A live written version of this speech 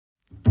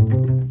Hey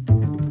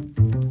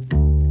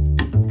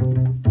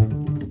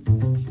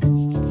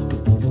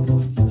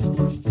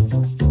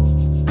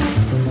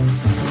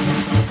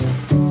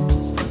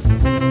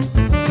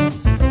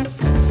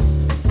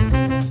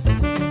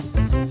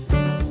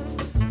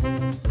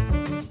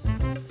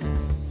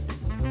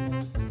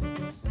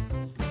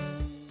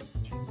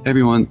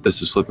everyone,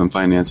 this is Flippin'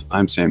 Finance.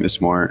 I'm Sam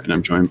Ismore, and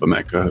I'm joined by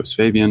my co-host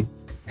Fabian.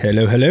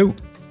 Hello, hello.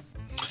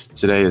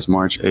 Today is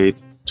March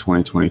 8th,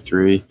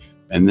 2023,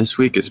 and this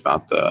week is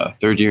about the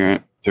third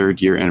year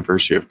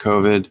anniversary of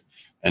COVID.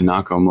 And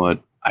knock on wood,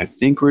 I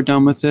think we're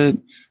done with it.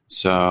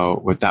 So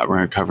with that,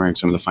 we're covering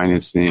some of the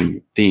finance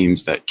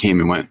themes that came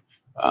and went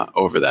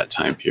over that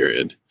time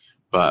period.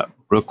 But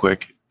real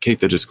quick, kick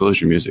the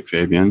disclosure music,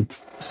 Fabian.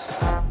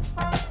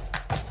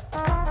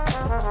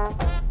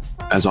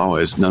 As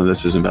always, none of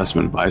this is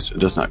investment advice. It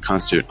does not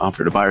constitute an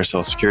offer to buy or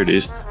sell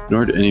securities,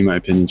 nor do any of my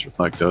opinions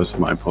reflect those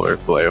of my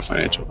portfolio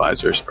financial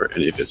advisors or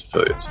any of its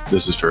affiliates.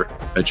 This is for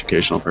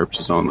educational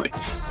purposes only.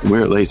 And we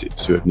are lazy,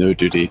 so we have no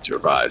duty to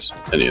revise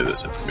any of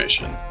this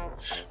information.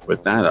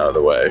 With that out of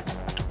the way,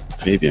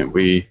 Fabian,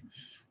 we'll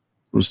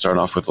start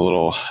off with a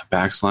little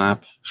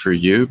backslap for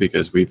you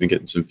because we've been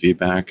getting some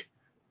feedback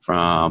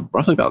from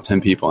roughly about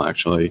 10 people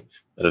actually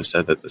that have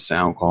said that the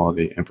sound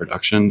quality and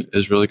production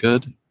is really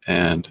good.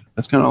 And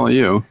that's kind of all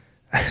you.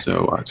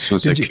 So I just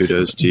want to say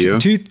kudos to you.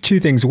 Two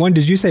things. One,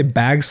 did you say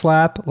bag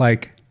slap? I'm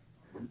going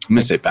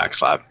to say back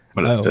slap.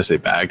 Did I say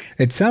bag?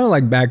 It sounded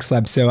like bag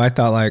slap. So I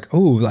thought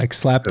like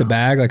slap the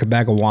bag, like a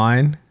bag of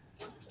wine.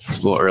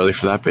 It's a little early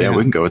for that, but yeah,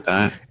 we can go with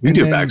that. We can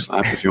do a back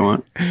slap if you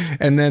want.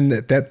 And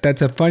then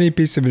that's a funny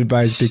piece of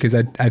advice because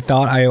I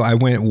thought I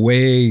went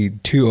way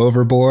too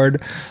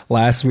overboard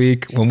last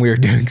week when we were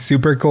doing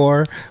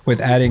Supercore with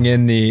adding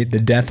in the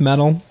death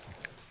metal.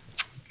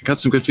 Got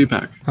some good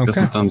feedback. Okay. Got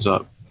some thumbs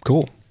up.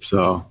 Cool.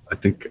 So I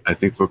think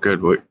we're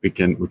good. We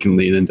can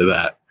lean into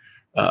that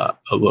a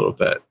little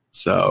bit.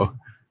 So,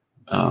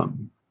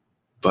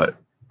 but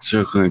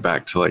circling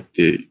back to like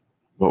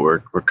what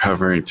we're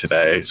covering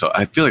today. So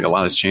I feel like a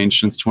lot has changed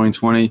since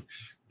 2020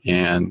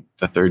 and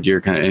the third year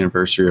kind of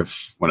anniversary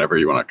of whenever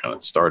you want to kind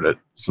of start it,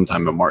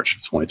 sometime in March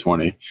of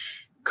 2020.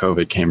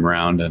 COVID came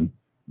around and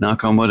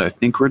knock on wood, I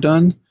think we're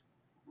done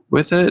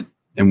with it.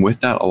 And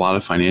with that, a lot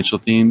of financial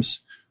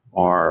themes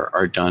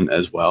are done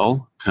as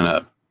well.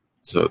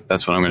 So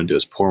that's what I'm going to do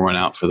is pour one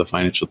out for the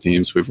financial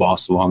themes we've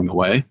lost along the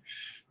way.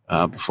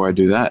 Before I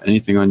do that,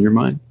 anything on your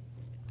mind?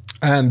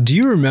 Do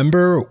you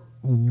remember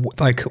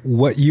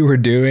what you were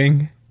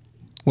doing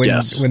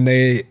when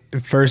they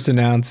first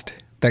announced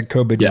that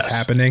COVID was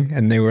happening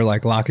and they were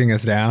like locking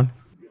us down?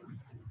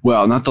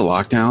 Well, not the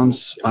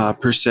lockdowns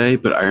per se,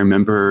 but I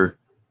remember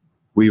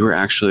we were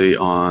actually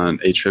on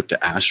a trip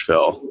to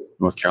Asheville,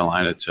 North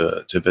Carolina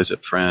to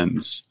visit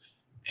friends.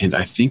 And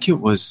I think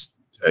it was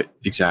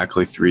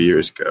exactly 3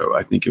 years ago.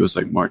 I think it was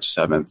like March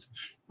 7th.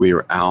 We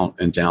were out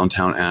in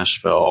downtown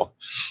Asheville,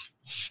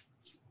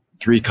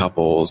 three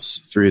couples,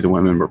 three of the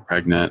women were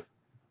pregnant.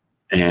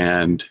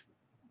 And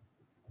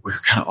we were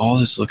kind of all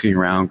just looking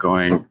around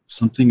going,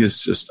 something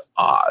is just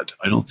odd.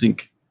 I don't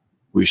think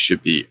we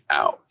should be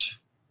out.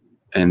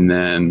 And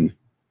then,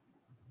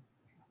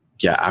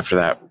 after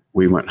that,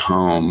 we went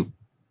home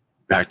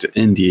back to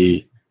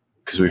Indy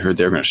because we heard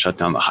they were going to shut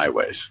down the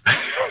highways.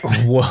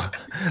 What?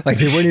 Like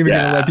they weren't even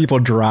going to let people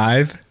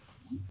drive?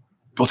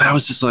 Well, that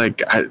was just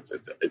like,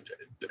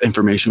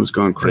 information was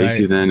going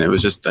crazy then. It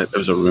was just that it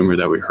was a rumor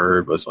that we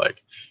heard was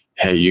like,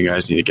 hey, you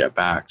guys need to get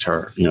back to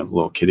our, the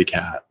little kitty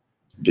cat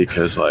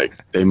because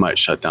like they might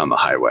shut down the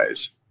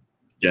highways.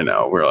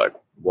 We're like,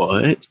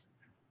 what?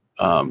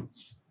 So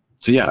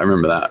yeah, I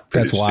remember that.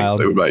 That's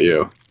wild. What about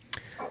you?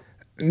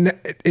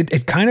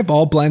 It kind of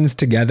all blends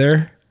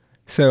together.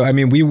 So, I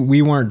mean,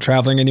 we weren't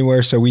traveling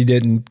anywhere, so we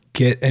didn't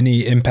get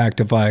any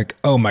impact of like,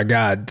 oh my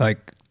God, like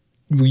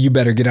you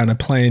better get on a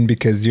plane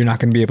because you're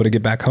not going to be able to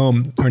get back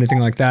home or anything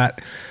like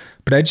that.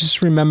 But I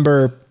just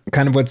remember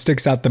kind of what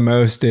sticks out the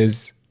most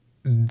is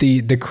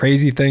the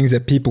crazy things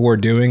that people were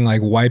doing,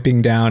 like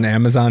wiping down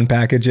Amazon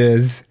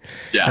packages.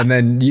 Yeah. And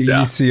then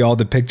you see all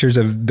the pictures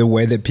of the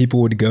way that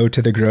people would go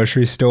to the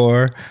grocery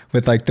store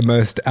with like the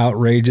most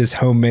outrageous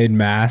homemade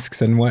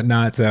masks and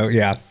whatnot. So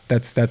yeah,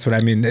 that's what I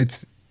mean.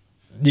 It's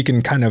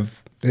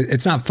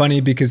not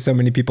funny because so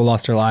many people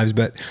lost their lives,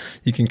 but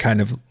you can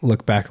kind of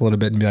look back a little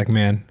bit and be like,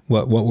 man,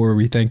 what were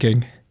we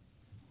thinking?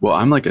 Well,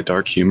 I'm like a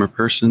dark humor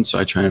person, so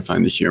I try and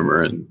find the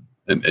humor in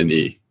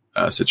any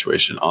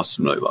situation.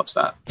 Austin really loves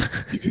that.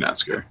 You can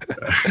ask her.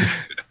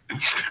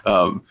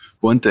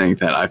 One thing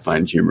that I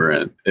find humor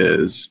in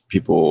is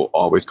people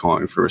always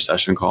calling for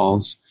recession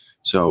calls.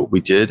 So we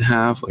did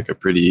have like a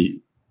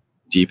pretty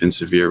deep and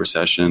severe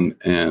recession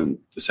in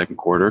the second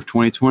quarter of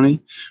 2020.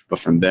 But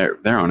from there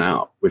on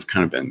out, we've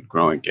kind of been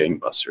growing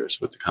gangbusters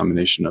with the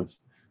combination of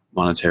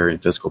monetary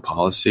and fiscal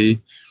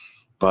policy.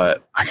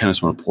 But I kind of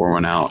just want to pour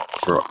one out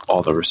for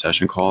all the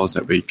recession calls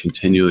that we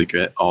continually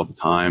get all the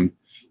time.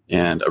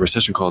 And a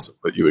recession call is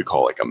what you would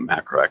call like a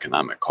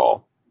macroeconomic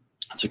call.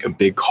 It's like a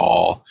big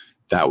call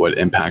that would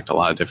impact a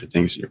lot of different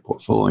things in your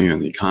portfolio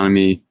and the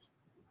economy.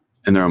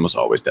 and they're almost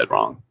always dead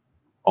wrong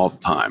all the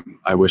time.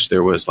 I wish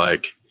there was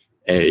like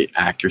a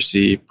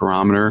accuracy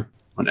parameter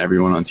on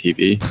everyone on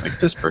TV. Like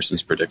this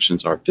person's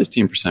predictions are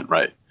 15%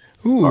 right.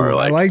 Ooh, or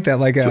like, I like that.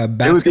 Like a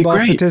basketball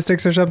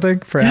statistics or something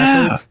for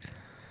athletes.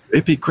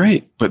 It'd be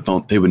great, but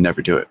they would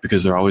never do it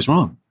because they're always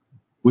wrong,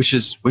 which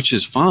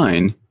is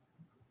fine.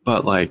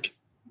 But like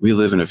we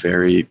live in a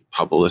very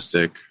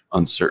publicistic,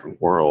 uncertain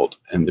world,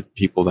 and the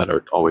people that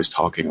are always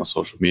talking on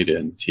social media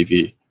and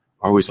TV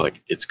are always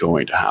like, it's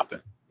going to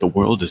happen. The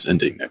world is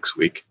ending next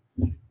week.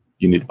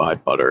 You need to buy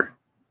butter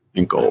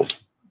and gold.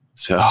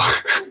 So,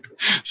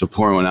 so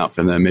pour one out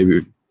for them.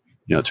 Maybe,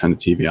 turn the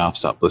TV off,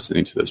 stop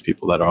listening to those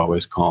people that are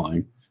always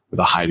calling with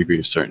a high degree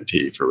of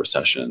certainty for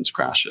recessions,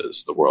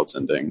 crashes, the world's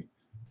ending.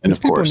 And those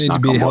of course, people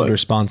need to be held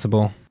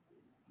responsible.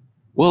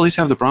 Well, at least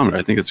have the barometer.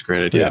 I think it's a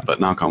great idea,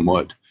 but knock on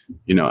wood,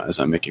 as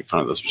I'm making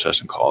fun of those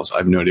recession calls, I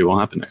have no idea what will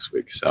happen next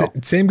week. So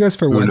same goes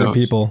for weather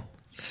people.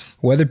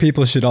 Weather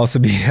people should also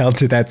be held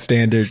to that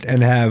standard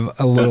and have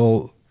a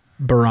little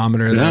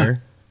barometer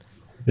there.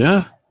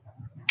 Yeah.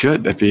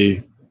 Good.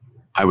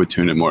 I would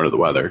tune in more to the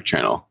weather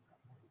channel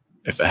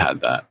if it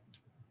had that.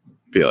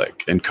 Be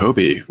like, and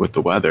Kobe with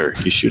the weather,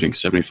 he's shooting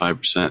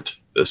 75%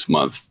 this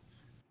month,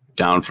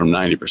 down from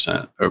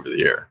 90% over the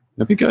year.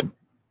 That'd be good.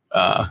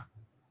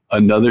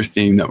 Another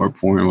theme that we're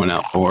pouring one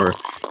out for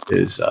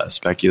is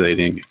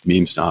speculating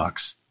meme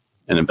stocks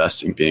and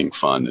investing being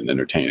fun and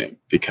entertaining,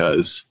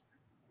 because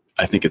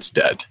I think it's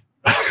dead.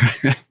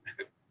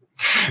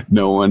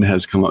 No one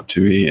has come up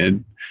to me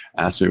and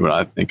asked me what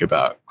I think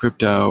about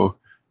crypto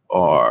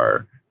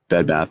or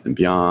Bed Bath &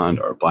 Beyond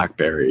or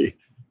BlackBerry.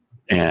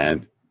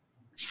 And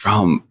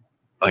from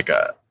like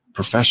a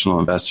professional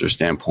investor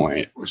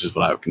standpoint, which is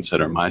what I would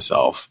consider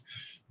myself,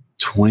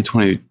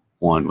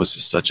 2021 was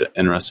just such an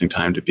interesting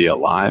time to be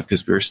alive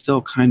because we were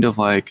still kind of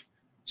like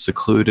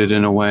secluded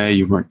in a way.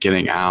 You weren't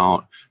getting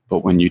out,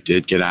 but when you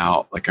did get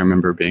out, like I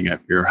remember being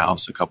at your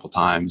house a couple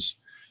times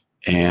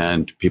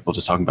and people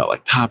just talking about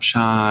like Top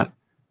Shot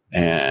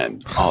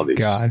and all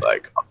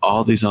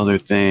these other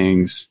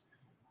things.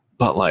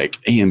 But like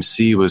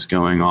AMC was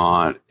going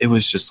on. It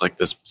was just like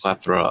this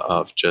plethora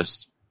of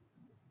just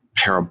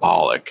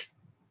parabolic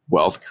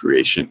wealth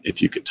creation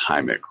if you could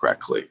time it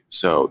correctly.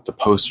 So the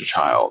poster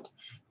child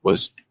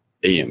was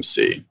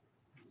AMC.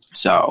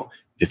 So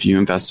if you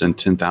invest in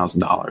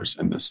 $10,000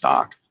 in this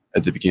stock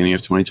at the beginning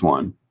of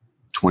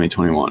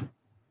 2021,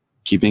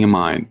 keeping in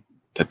mind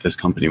that this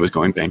company was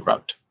going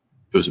bankrupt.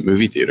 It was a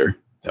movie theater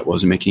that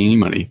wasn't making any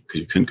money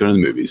because you couldn't go to the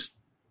movies.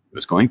 It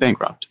was going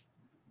bankrupt.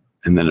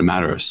 And then in a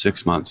matter of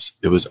 6 months,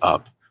 it was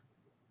up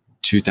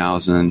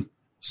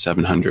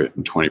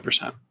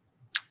 2,720%.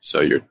 So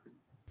your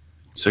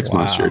 6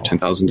 months, your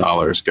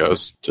 $10,000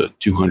 goes to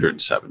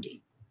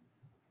 270.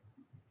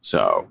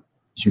 So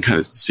you can kind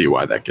of see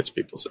why that gets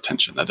people's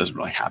attention. That doesn't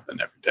really happen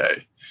every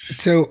day.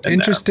 So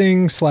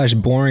interesting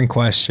 / boring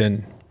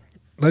question.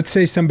 Let's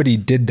say somebody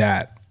did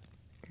that.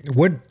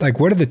 What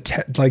are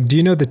the do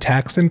you know the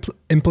tax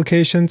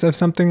implications of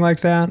something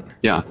like that?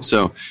 Yeah.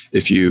 So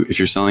if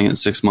you're selling it in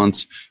 6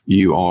 months,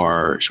 you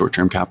are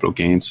short-term capital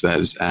gains. So that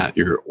is at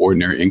your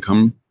ordinary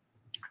income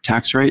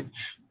tax rate.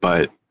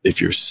 But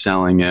if you're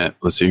selling it,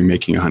 let's say you're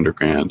making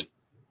 $100,000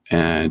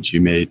 and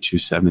you made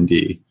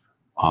 270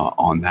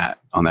 on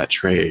that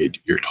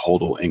trade, your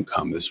total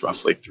income is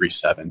roughly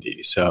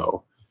 370.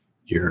 So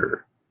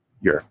your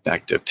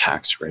effective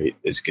tax rate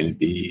is going to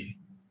be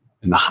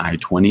in the high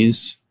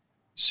 20s.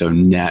 So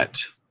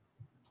net,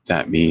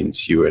 that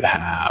means you would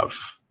have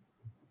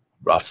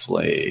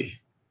roughly,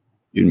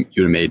 you would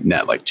have made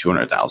net like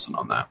 200,000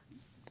 on that.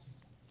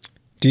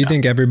 Do you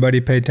think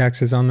everybody paid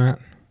taxes on that?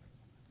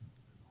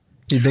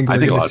 I think a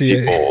lot of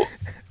people,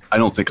 I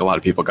don't think a lot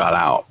of people got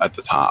out at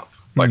the top,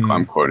 like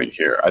I'm quoting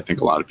here. I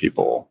think a lot of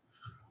people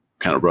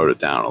kind of wrote it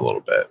down a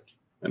little bit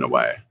in a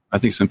way. I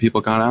think some people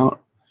got out,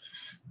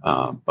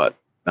 but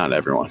not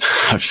everyone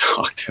I've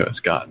talked to has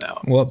gotten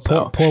out. Well,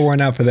 pour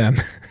one out for them.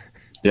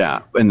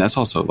 Yeah. And that's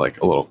also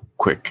like a little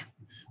quick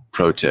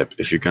pro tip.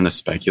 If you're going to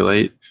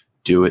speculate,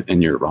 do it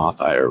in your Roth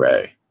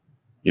IRA,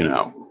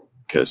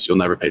 because you'll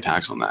never pay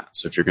tax on that.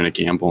 So if you're going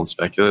to gamble and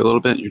speculate a little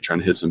bit, you're trying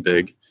to hit some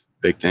big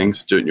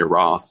things, do it in your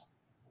Roth,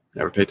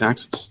 never pay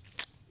taxes.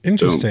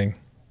 Interesting. Boom.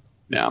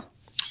 Yeah.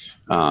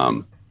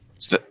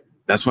 So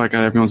that's why I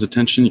got everyone's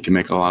attention. You can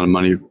make a lot of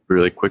money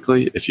really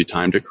quickly if you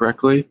timed it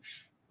correctly.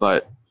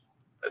 But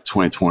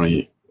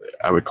 2020,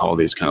 I would call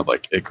these kind of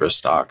like Icarus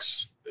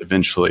stocks.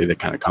 Eventually they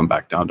kind of come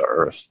back down to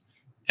earth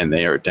and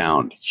they are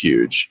down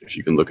huge. If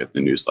you can look at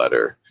the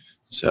newsletter.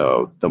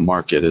 So the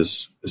market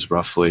is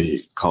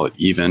roughly, call it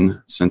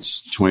even since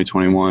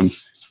 2021.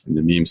 And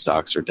the meme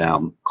stocks are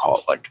down, call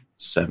it like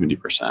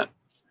 70%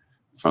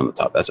 from the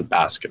top. That's a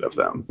basket of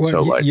them. Well,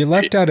 so you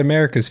left out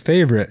America's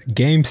favorite,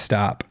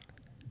 GameStop.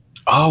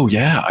 Oh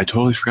yeah. I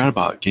totally forgot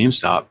about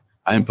GameStop.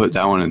 I didn't put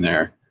that one in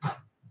there.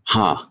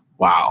 Huh.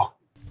 Wow.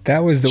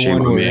 That was the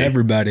one where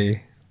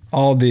everybody,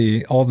 all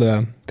the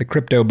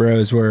crypto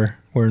bros were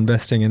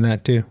investing in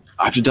that too.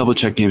 I have to double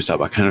check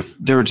GameStop.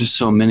 There were just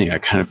so many. I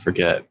kind of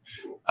forget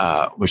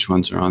which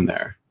ones are on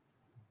there.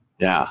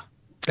 Yeah.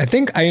 I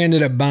think I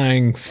ended up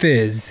buying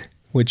Fizz,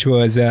 which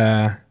was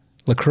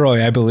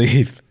LaCroix, I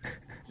believe.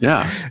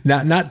 Yeah.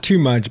 Not too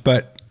much,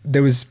 but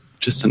there was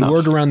Just enough.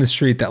 word around the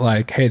street that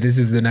like, hey, this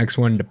is the next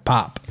one to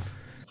pop.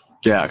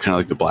 Yeah, kind of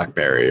like the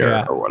BlackBerry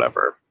or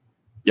whatever.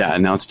 Yeah,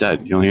 and now it's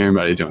dead. You don't hear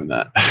anybody doing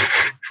that.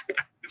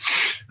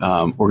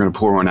 We're going to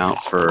pour one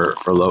out for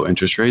low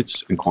interest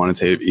rates and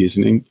quantitative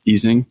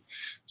easing.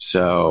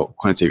 So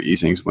quantitative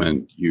easing is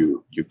when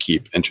you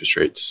keep interest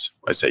rates.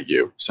 I say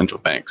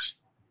central banks.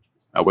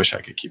 I wish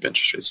I could keep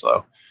interest rates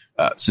low.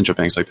 Central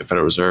banks like the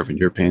Federal Reserve and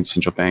European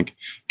Central Bank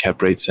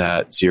kept rates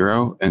at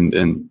zero. And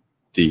in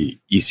the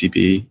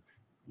ECB,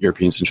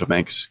 European Central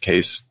Bank's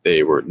case,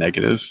 they were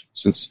negative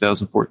since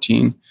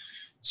 2014.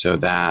 So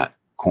that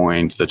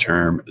coined the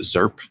term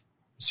ZIRP,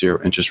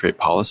 zero interest rate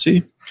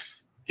policy.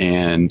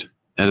 And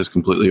that is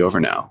completely over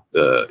now.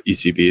 The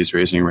ECB is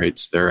raising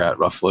rates. They're at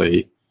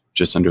roughly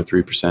just under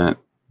 3%.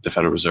 The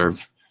Federal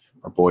Reserve,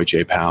 our boy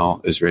Jay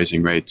Powell, is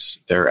raising rates.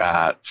 They're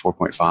at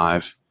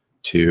 4.5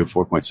 to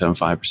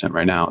 4.75%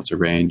 right now. It's a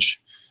range.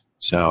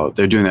 So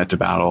they're doing that to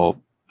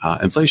battle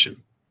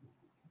inflation.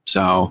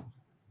 So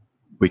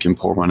we can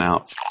pour one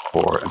out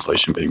for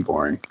inflation being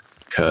boring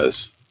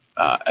because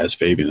as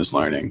Fabian is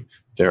learning,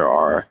 there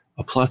are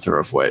a plethora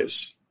of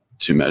ways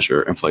to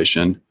measure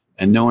inflation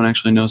and no one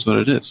actually knows what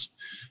it is.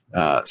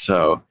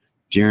 So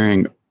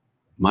during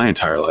my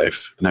entire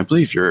life, and I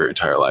believe your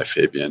entire life,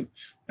 Fabian,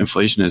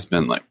 inflation has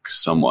been like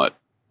somewhat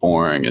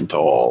boring and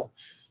dull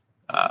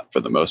for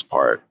the most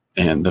part.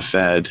 And the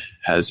Fed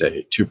has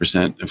a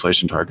 2%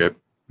 inflation target,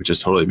 which is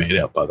totally made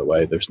up, by the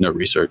way. There's no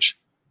research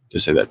to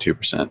say that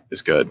 2%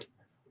 is good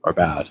or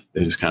bad.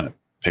 They just kind of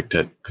picked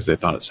it because they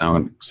thought it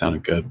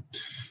sounded good.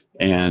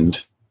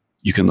 And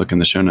you can look in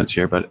the show notes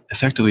here, but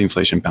effectively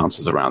inflation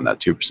bounces around that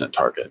 2%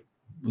 target.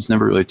 It was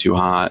never really too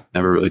hot,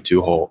 never really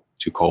too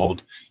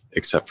cold,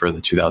 except for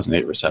the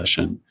 2008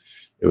 recession.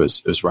 It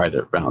was right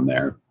around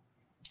there.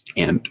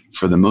 And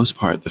for the most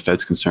part, the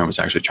Fed's concern was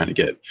actually trying to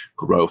get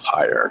growth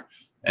higher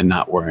and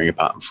not worrying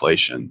about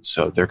inflation.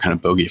 So their kind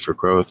of bogey for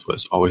growth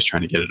was always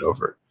trying to get it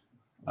over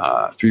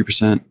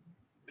 3%. And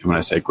when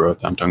I say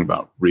growth, I'm talking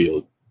about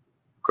real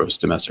gross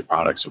domestic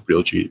product, so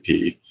real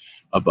GDP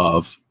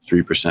above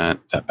 3%.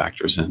 That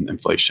factors in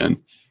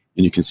inflation.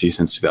 And you can see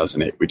since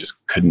 2008, we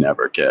just could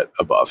never get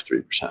above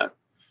 3%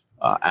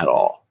 at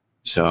all.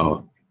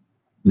 So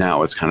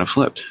now it's kind of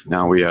flipped.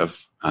 Now we have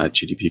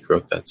GDP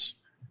growth that's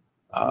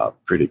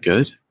pretty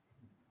good,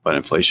 but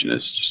inflation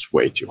is just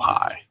way too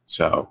high.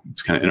 So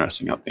it's kind of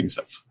interesting how things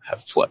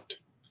have flipped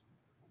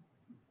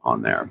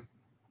on there.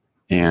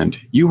 And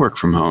you work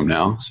from home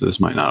now, so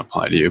this might not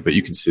apply to you, but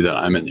you can see that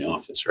I'm in the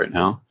office right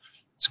now.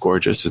 It's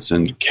gorgeous. It's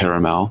in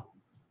Caramel,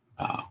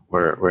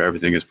 where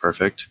everything is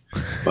perfect.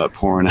 But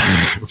pouring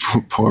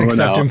Except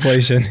out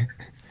inflation.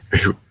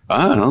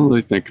 I don't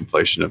really think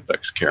inflation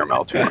affects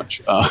Caramel too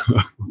much.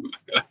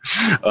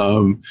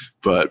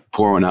 But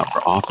pouring out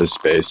for office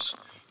space.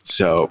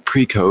 So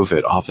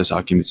pre-COVID, office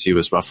occupancy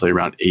was roughly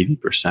around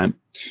 80%.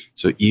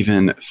 So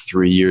even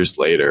 3 years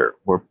later,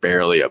 we're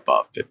barely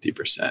above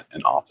 50%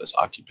 in office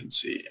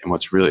occupancy. And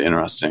what's really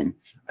interesting,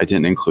 I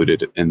didn't include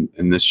it in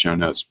this show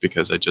notes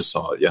because I just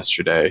saw it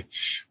yesterday,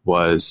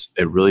 was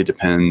it really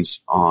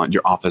depends on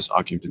your office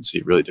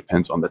occupancy, really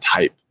depends on the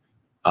type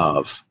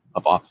of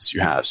office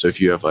you have. So if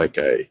you have like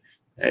a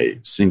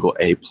single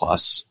A+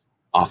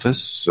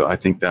 office, so I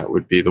think that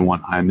would be the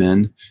one I'm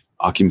in,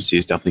 occupancy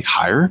is definitely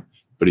higher.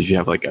 But if you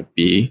have like a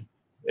B,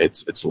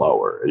 it's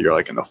lower. You're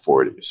like in the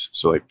 40s.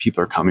 So like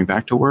people are coming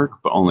back to work,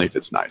 but only if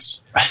it's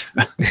nice.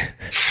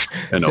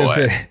 In a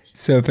way.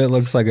 So if it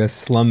looks like a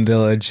slum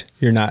village,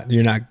 you're not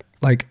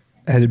like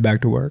headed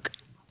back to work.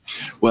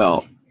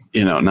 Well,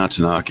 not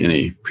to knock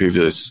any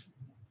previous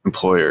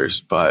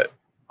employers, but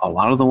a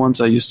lot of the ones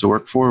I used to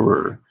work for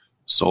were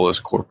soulless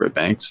corporate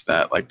banks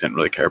that like didn't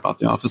really care about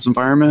the office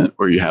environment,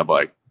 where you have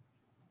like,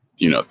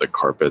 the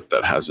carpet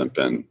that hasn't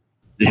been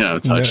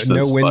touched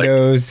no since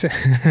windows.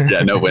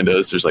 No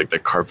windows. There's like the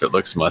carpet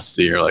looks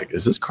musty. You're like,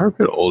 is this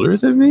carpet older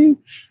than me?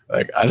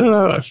 Like, I don't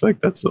know. I feel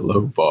like that's a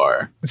low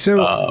bar.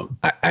 So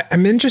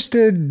I'm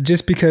interested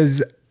just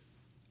because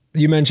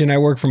you mentioned I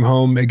work from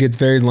home. It gets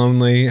very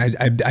lonely.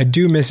 I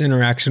do miss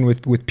interaction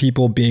with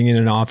people being in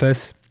an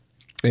office.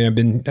 I've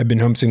been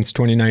home since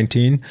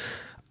 2019.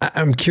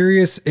 I'm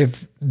curious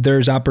if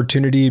there's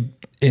opportunity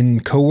in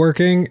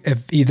co-working,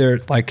 if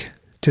either like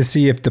to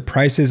see if the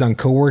prices on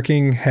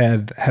co-working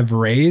have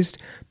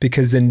raised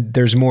because then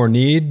there's more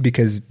need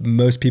because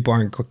most people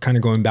aren't kind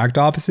of going back to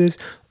offices,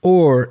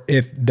 or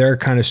if they're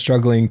kind of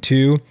struggling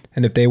too.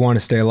 And if they want to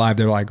stay alive,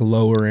 they're like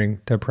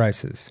lowering their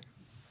prices.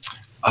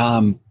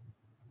 So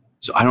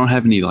I don't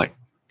have any like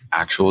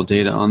actual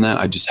data on that.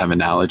 I just have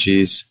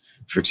analogies.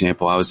 For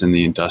example, I was in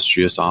the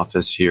Industrious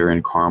office here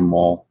in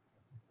Carmel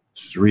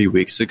 3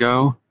 weeks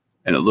ago,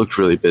 and it looked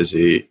really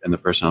busy. And the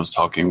person I was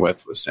talking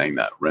with was saying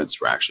that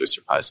rents were actually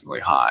surprisingly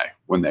high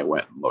when they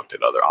went and looked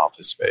at other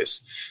office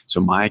space.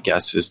 So my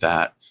guess is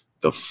that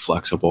the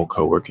flexible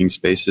co-working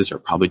spaces are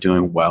probably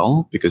doing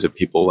well because of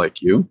people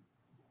like you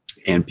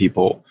and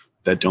people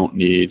that don't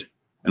need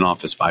an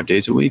office 5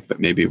 days a week, but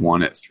maybe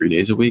want it 3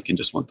 days a week and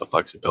just want the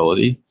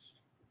flexibility.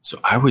 So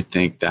I would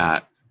think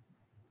that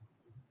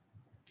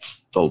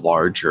the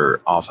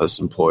larger office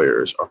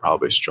employers are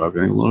probably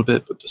struggling a little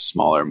bit, but the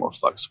smaller, more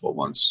flexible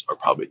ones are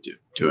probably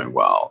doing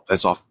well.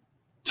 That's off the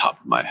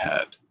top of my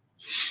head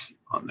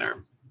on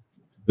there.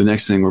 The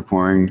next thing we're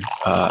pouring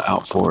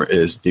out for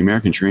is the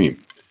American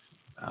dream.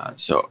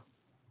 So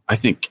I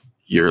think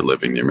you're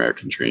living the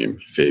American dream,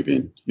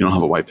 Fabian. You don't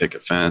have a white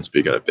picket fence, but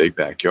you got a big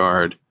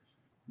backyard.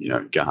 You know,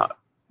 you got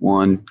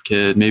one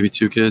kid, maybe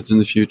two kids in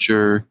the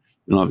future.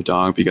 You don't have a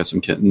dog, but you got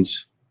some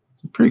kittens.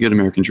 It's a pretty good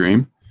American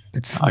dream.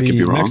 It's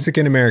the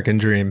Mexican American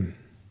dream.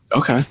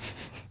 Okay.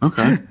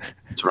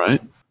 That's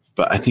right.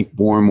 But I think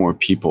more and more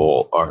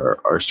people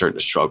are starting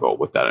to struggle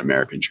with that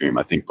American dream.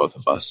 I think both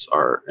of us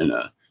are in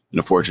a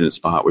fortunate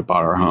spot. We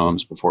bought our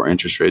homes before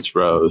interest rates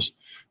rose,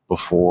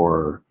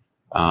 before,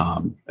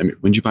 when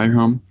did you buy your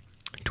home?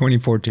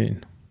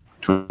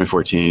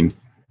 2014.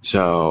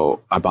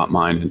 So I bought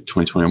mine in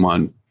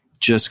 2021,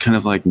 just kind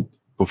of like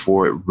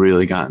before it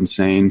really got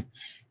insane.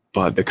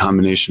 But the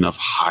combination of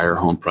higher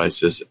home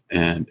prices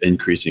and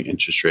increasing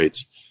interest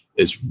rates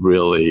is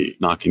really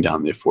knocking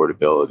down the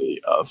affordability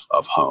of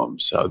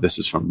homes. So this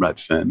is from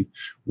Redfin.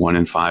 1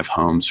 in 5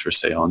 homes for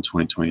sale in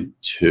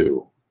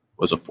 2022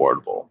 was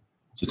affordable.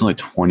 So it's only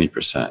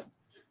 20%. And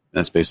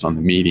that's based on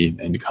the median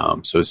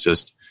income. So it's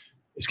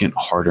getting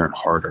harder and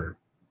harder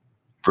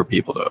for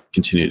people to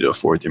continue to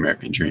afford the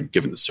American dream,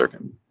 given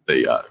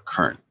the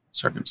current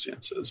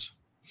circumstances.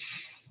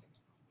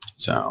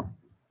 So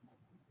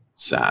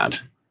sad.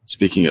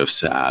 Speaking of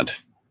sad,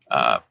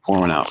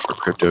 pouring out for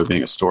crypto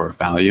being a store of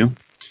value.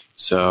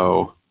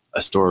 So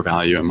a store of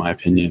value, in my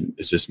opinion,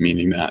 is just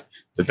meaning that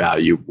the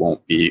value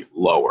won't be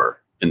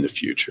lower in the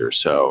future.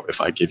 So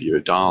if I give you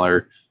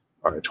 $1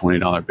 or a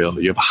 $20 bill,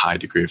 you have a high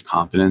degree of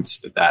confidence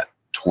that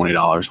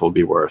 $20 will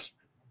be worth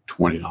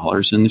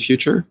 $20 in the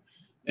future.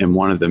 And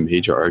one of the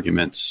major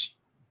arguments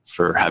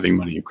for having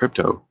money in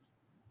crypto,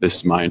 this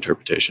is my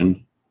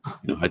interpretation.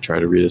 I try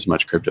to read as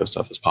much crypto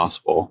stuff as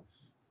possible.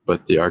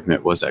 But the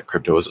argument was that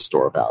crypto is a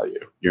store of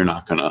value. You're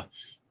not going to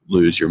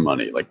lose your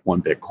money. Like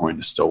one Bitcoin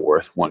is still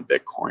worth one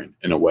Bitcoin.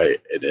 In a way,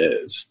 it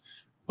is.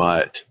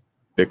 But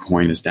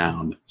Bitcoin is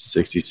down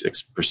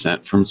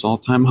 66% from its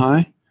all-time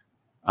high.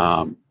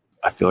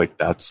 I feel like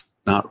that's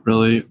not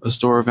really a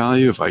store of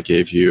value. If I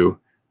gave you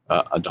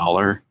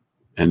 $1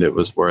 and it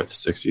was worth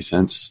 60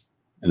 cents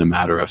in a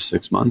matter of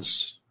 6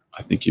 months,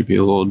 I think you'd be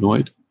a little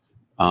annoyed.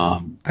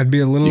 I'd be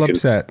a little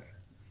upset.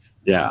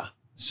 Yeah.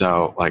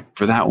 So like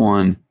for that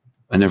one,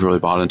 I never really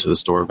bought into the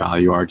store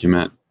value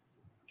argument.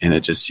 And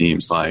it just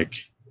seems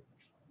like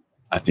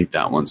I think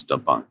that one's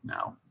debunked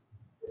now.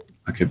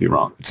 I could be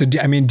wrong. So,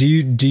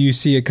 do you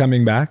see it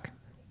coming back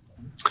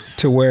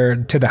to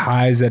the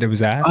highs that it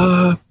was at?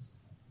 I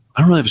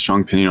don't really have a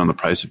strong opinion on the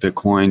price of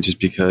Bitcoin just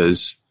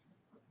because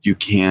you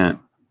can't.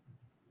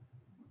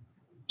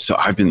 So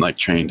I've been like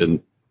trained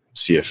in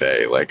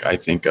CFA. Like I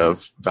think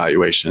of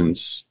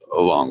valuations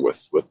along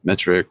with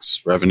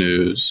metrics,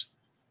 revenues,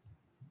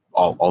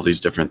 all these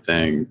different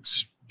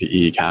things,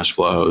 PE, cash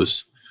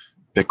flows.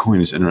 Bitcoin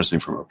is interesting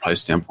from a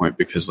price standpoint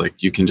because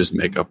like you can just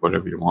make up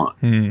whatever you want.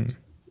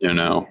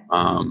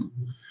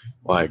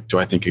 Like, do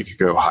I think it could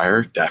go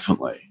higher?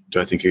 Definitely. Do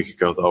I think it could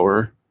go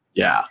lower?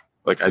 Yeah.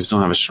 Like I just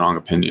don't have a strong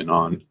opinion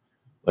on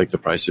like the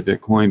price of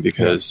Bitcoin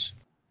because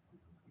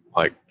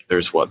like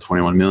there's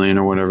 21 million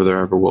or whatever there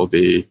ever will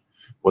be.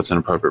 What's an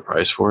appropriate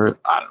price for it?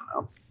 I don't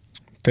know.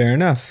 Fair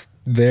enough.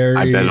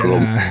 I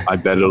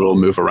bet it'll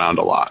move around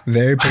a lot.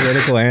 Very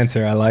political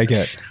answer. I like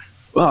it.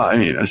 Well, I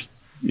mean,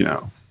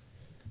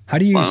 How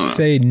do you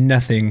say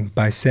nothing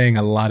by saying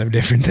a lot of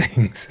different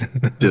things?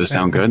 Did it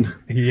sound good?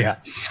 Yeah.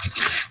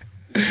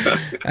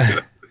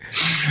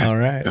 All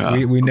right.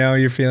 Yeah. We know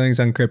your feelings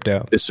on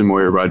crypto.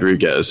 Isamoya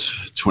Rodriguez,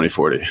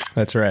 2040.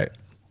 That's right.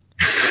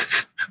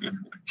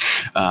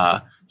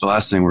 The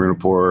last thing we're going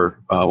to pour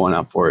one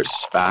out for is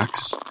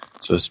SPACs.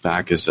 So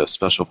SPAC is a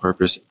special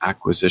purpose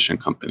acquisition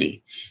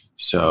company.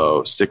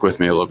 So stick with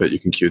me a little bit. You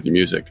can cue the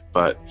music,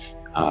 but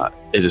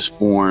it is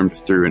formed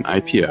through an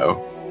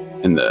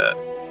IPO, and the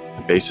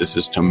basis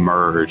is to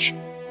merge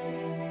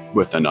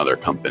with another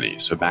company.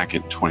 So back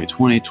in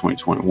 2020,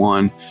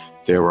 2021,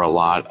 there were a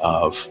lot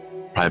of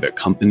private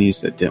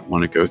companies that didn't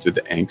want to go through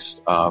the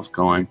angst of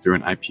going through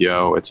an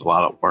IPO. It's a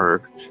lot of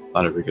work, a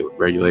lot of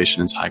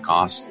regulations, high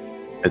costs.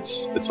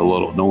 It's a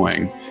little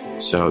annoying.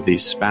 So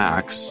these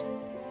SPACs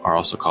are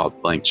also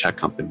called blank check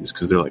companies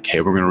because they're like,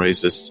 hey, we're going to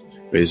raise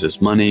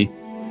this money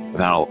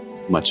without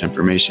much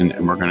information,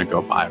 and we're going to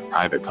go buy a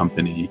private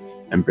company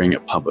and bring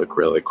it public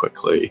really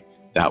quickly.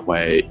 That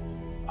way,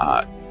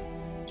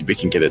 we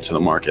can get it to the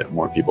market.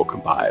 More people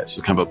can buy it. So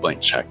it's kind of a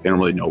blank check. They don't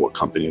really know what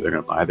company they're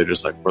going to buy. They're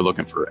just like, we're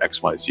looking for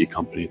XYZ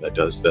company that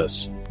does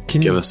this.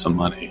 Give us some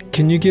money.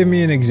 Can you give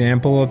me an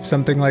example of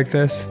something like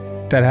this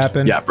that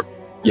happened?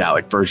 Yeah,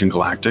 like Virgin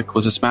Galactic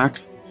was a SPAC.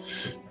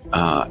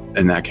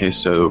 In that case,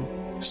 so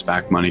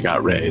SPAC money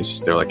got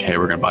raised. They're like, hey,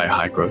 we're going to buy a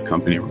high growth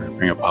company. We're going to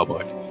bring it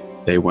public.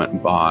 They went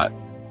and bought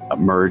a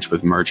merge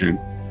with Virgin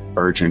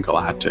Virgin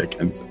Galactic,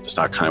 and the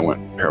stock kind of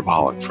went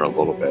parabolic for a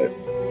little bit.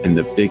 And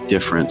the big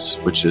difference,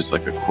 which is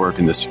like a quirk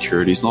in the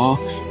securities law,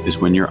 is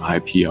when you're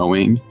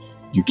IPOing,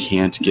 you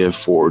can't give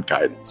forward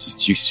guidance.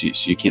 So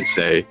you can't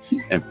say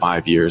in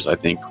 5 years, I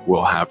think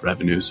we'll have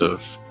revenues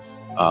of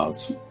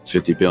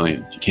 50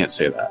 billion. You can't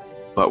say that.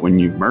 But when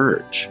you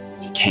merge,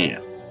 you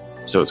can.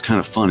 So it's kind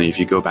of funny if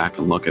you go back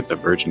and look at the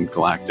Virgin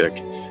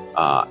Galactic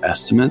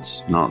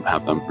estimates, and I don't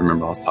have them,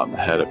 remember off the top of my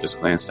head, I've just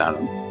glanced at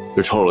them.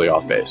 They're totally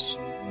off base.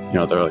 You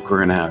know, they're like, we're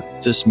going to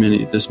have this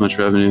much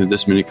revenue,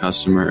 this many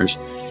customers.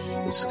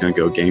 This is going to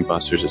go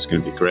gangbusters. It's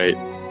going to be great.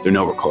 They're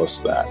nowhere close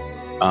to that.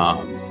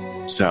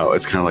 So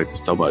it's kind of like this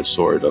double-edged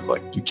sword of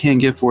like, you can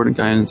give forward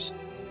guidance,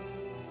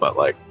 but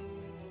like,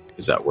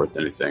 is that worth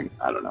anything?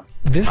 I don't know.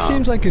 This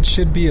seems like it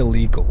should be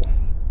illegal.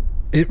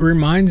 It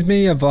reminds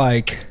me of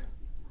like,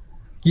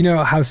 you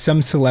know how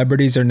some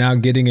celebrities are now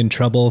getting in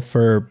trouble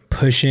for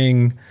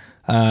pushing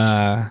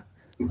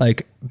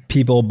like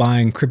people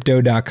buying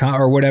crypto.com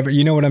or whatever.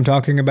 You know what I'm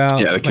talking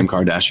about? Yeah, like Kim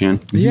Kardashian.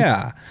 Mm-hmm.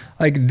 Yeah.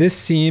 Like this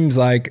seems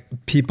like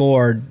people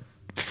are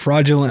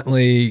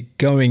fraudulently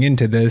going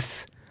into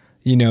this,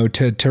 you know,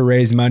 to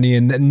raise money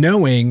and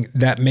knowing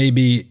that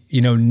maybe,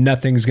 you know,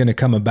 nothing's going to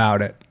come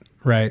about it.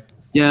 Right.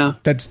 Yeah.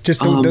 That's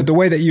just the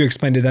way that you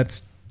explained it.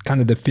 That's kind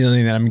of the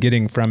feeling that I'm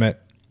getting from it.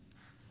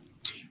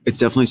 It's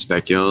definitely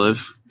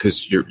speculative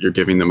because you're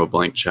giving them a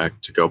blank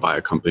check to go buy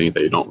a company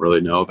that you don't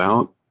really know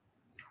about.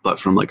 But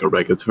from like a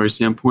regulatory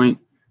standpoint,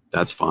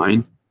 that's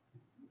fine.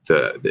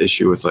 The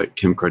issue with like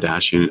Kim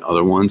Kardashian and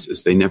other ones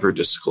is they never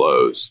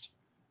disclosed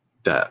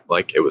that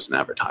like it was an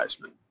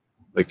advertisement.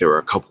 Like there were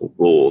a couple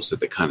rules that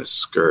they kind of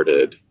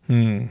skirted,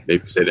 maybe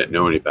because they didn't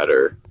know any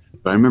better.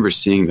 But I remember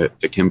seeing the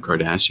Kim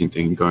Kardashian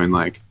thing and going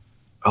like,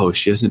 oh,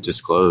 she hasn't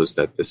disclosed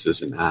that this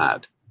is an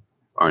ad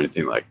or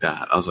anything like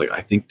that. I was like,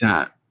 I think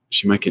that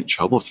she might get in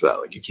trouble for that.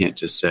 Like you can't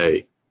just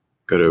say,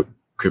 go to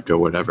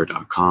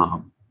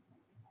cryptowhatever.com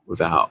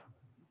without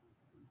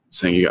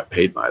saying you got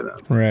paid by them.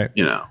 Right.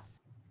 You know,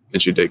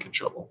 and she did get in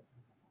trouble.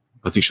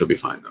 I think she'll be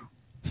fine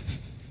though.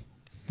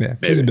 Yeah.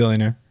 Maybe. She's a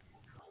billionaire.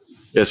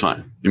 Yeah, it's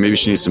fine. Maybe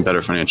she needs some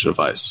better financial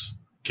advice,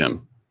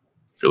 Kim,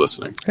 if you're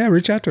listening. Yeah.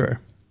 Reach out to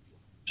her.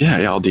 Yeah.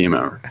 I'll DM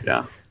her.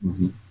 Yeah.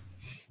 Mm-hmm.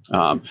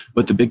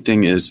 But the big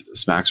thing is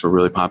SPACs were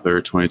really popular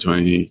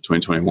 2020,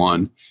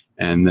 2021.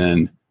 And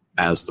then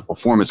as the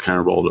performance kind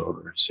of rolled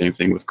over, same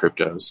thing with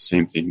cryptos,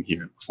 same thing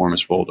here.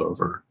 Performance rolled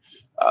over.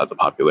 The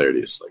popularity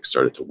is like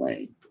started to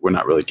wane. We're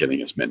not really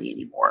getting as many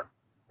anymore.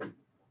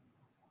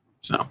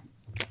 So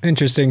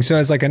interesting. So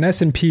as like an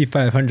S&P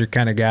 500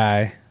 kind of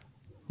guy,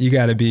 you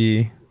got to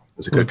be.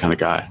 As a good kind of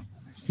guy.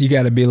 You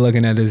got to be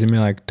looking at this and be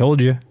like, told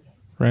you,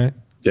 right?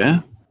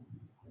 Yeah.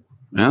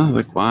 Yeah.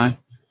 Like why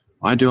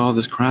do all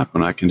this crap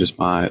when I can just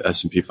buy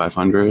S&P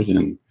 500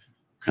 and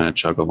kind of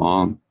chug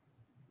along?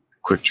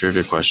 Quick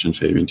trivia question,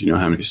 Fabian. Do you know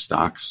how many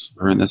stocks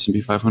are in the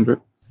S&P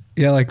 500?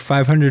 Yeah, like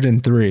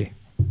 503.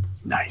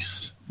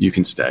 Nice. You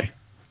can stay.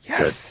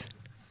 Yes.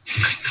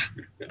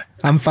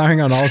 I'm firing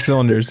on all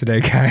cylinders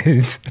today,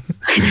 guys.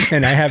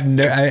 And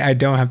I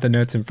don't have the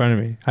notes in front of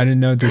me. I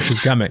didn't know this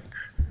was coming.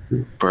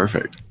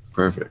 Perfect.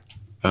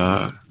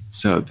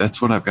 So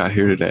that's what I've got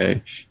here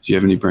today. Do you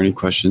have any burning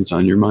questions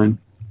on your mind?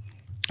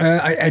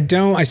 I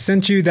don't. I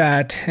sent you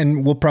that,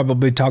 and we'll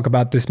probably talk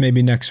about this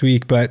maybe next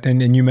week. But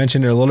and you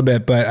mentioned it a little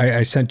bit. But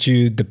I sent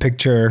you the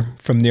picture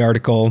from the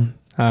article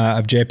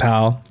of Jay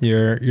Powell,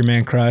 your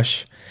man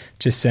crush,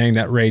 just saying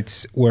that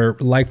rates were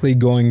likely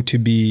going to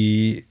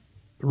be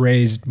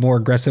raised more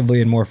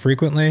aggressively and more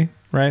frequently.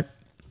 Right?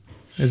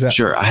 Is that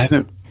sure? I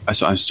haven't.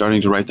 So I'm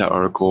starting to write that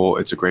article.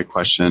 It's a great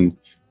question.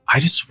 I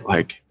just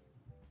like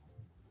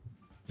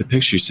the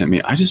picture you sent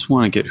me. I just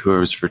want to get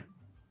whoever's for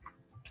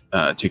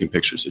taking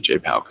pictures of Jay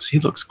Powell because he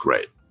looks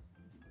great.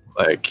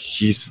 Like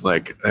he's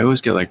like, I always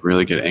get like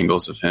really good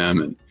angles of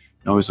him, and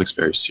he always looks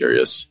very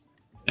serious.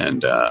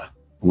 And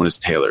one is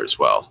Taylor as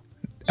well.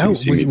 So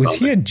was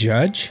he a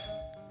judge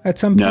at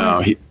some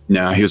point?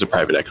 No, he was a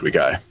private equity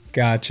guy.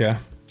 Gotcha.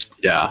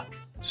 Yeah.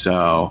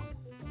 So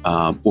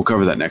we'll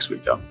cover that next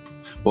week though.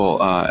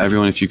 Well,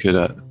 everyone, if you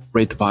could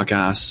rate the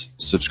podcast,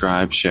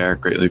 subscribe, share,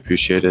 greatly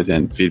appreciated,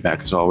 and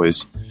feedback is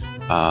always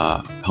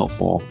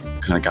helpful.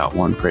 Kind of got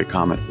one great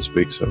comment this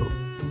week, so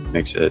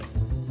makes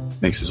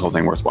this whole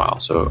thing worthwhile.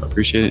 So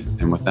appreciate it.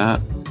 And with that,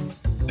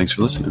 thanks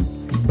for listening.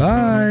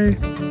 Bye.